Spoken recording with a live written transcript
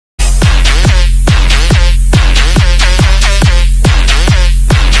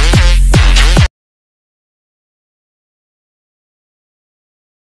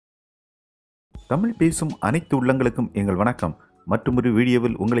தமிழ் பேசும் அனைத்து உள்ளங்களுக்கும் எங்கள் வணக்கம். மற்றொரு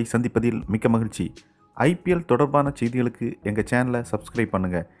வீடியோவில் உங்களை சந்திப்பதில் மிக்க மகிழ்ச்சி. IPL தொடர்பான செய்திகளுக்கு எங்கள் சேனலை சப்ஸ்கிரைப்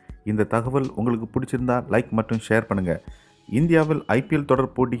பண்ணுங்கள். இந்த தகவல் உங்களுக்கு பிடிச்சிருந்தா லைக் மற்றும் ஷேர் பண்ணுங்கள். இந்தியாவில் IPL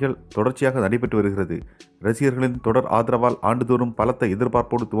தொடர் போட்டிகள் தொடர்ச்சியாக நடைபெற்று வருகிறது. ரசிகர்களின் தொடர் ஆதரவால் ஆண்டுதோறும் பலத்த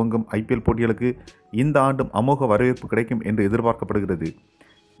எதிர்பார்ப்போடு துவங்கும் IPL போட்டிகளுக்கு இந்த ஆண்டும் அமோக வரவேற்பு கிடைக்கும் என்று எதிர்பார்க்கப்படுகிறது.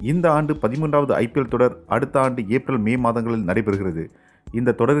 இந்த ஆண்டு 13வது IPL தொடர் அடுத்த ஆண்டு ஏப்ரல் மே மாதங்களில் நடைபெறுகிறது.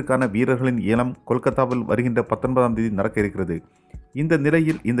 இந்த தொடருக்கான வீரர்களின் ஏலம் கொல்கத்தாவில் வருகின்ற 19ஆம் தேதி நடக்க இருக்கிறது. இந்த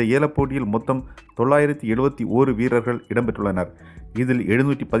நிலையில் இந்த ஏலப் போட்டியில் மொத்தம் 971 வீரர்கள் இடம்பெற்றுள்ளனர். இதில்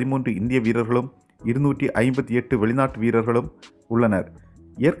 713 இந்திய வீரர்களும் 258 வெளிநாட்டு வீரர்களும் உள்ளனர்.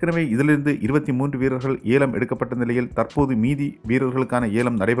 ஏற்கனவே இதிலிருந்து 23 வீரர்கள் ஏலம் எடுக்கப்பட்ட நிலையில் தற்போது மீதி வீரர்களுக்கான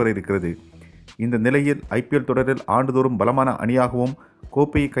ஏலம் நடைபெற இருக்கிறது. இந்த நிலையில் IPL தொடரில் ஆண்டுதோறும் பலமான அணியாகவும்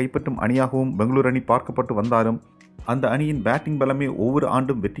கோப்பையை கைப்பற்றும் அணியாகவும் பெங்களூரு அணி பார்க்கப்பட்டு வந்தாலும் அந்த அணியின் பேட்டிங் பலமே ஒவ்வொரு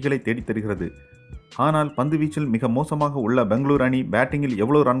ஆண்டும் வெற்றிகளை தேடித் தருகிறது. ஆனால் பந்துவீச்சில் மிக மோசமாக உள்ள பெங்களூரு அணி பேட்டிங்கில்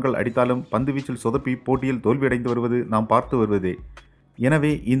எவ்வளவு ரன்கள் அடித்தாலும் பந்துவீச்சில் சொதப்பி போட்டியில் தோல்வியடைந்து வருவது நாம் பார்த்து வருவதே.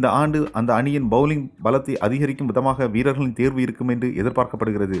 எனவே இந்த ஆண்டு அந்த அணியின் பவுலிங் பலத்தை அதிகரிக்கும் விதமாக வீரர்களின் தேர்வு இருக்கும் என்று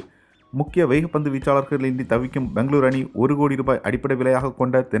எதிர்பார்க்கப்படுகிறது. முக்கிய வேகப்பந்து வீச்சாளர்களின்றி தவிக்கும் பெங்களூரு அணி ₹1 கோடி அடிப்படை விலையாக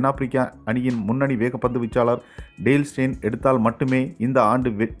கொண்ட தென்னாப்பிரிக்கா அணியின் முன்னணி வேகப்பந்து வீச்சாளர் டேல் ஸ்டெயின் எடுத்தால் மட்டுமே இந்த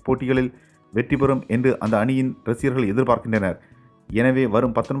ஆண்டு போட்டிகளில் வெற்றி பெறும் என்று அந்த அணியின் ரசிகர்கள் எதிர்பார்க்கின்றனர். எனவே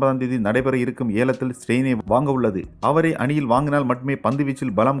வரும் 19ஆம் தேதி நடைபெற இருக்கும் ஏலத்தில் ஸ்டெயினை வாங்க உள்ளது. அவரை அணியில் வாங்கினால் மட்டுமே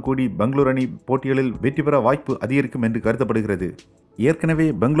பந்துவீச்சில் பலம் கூடி பெங்களூரு அணி போட்டிகளில் வெற்றி பெற வாய்ப்பு அதிகரிக்கும் என்று கருதப்படுகிறது. ஏற்கனவே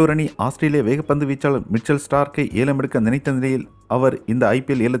பெங்களூரு அணி ஆஸ்திரேலிய வேகப்பந்து வீச்சாளர் மிச்சல் ஸ்டார்க்கை ஏலம் எடுக்க நினைத்த நிலையில் அவர் இந்த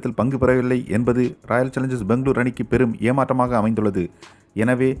IPL ஏலத்தில் பங்கு பெறவில்லை என்பது ராயல் சேலஞ்சர்ஸ் பெங்களூரு அணிக்கு பெரும் ஏமாற்றமாக அமைந்துள்ளது.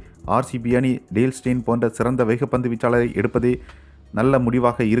 எனவே RCB அணி டேல் ஸ்டெயின் போன்ற சிறந்த வேகப்பந்து வீச்சாளரை எடுப்பதே நல்ல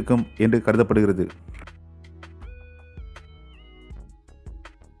முடிவாக இருக்கும் என்று கருதப்படுகிறது.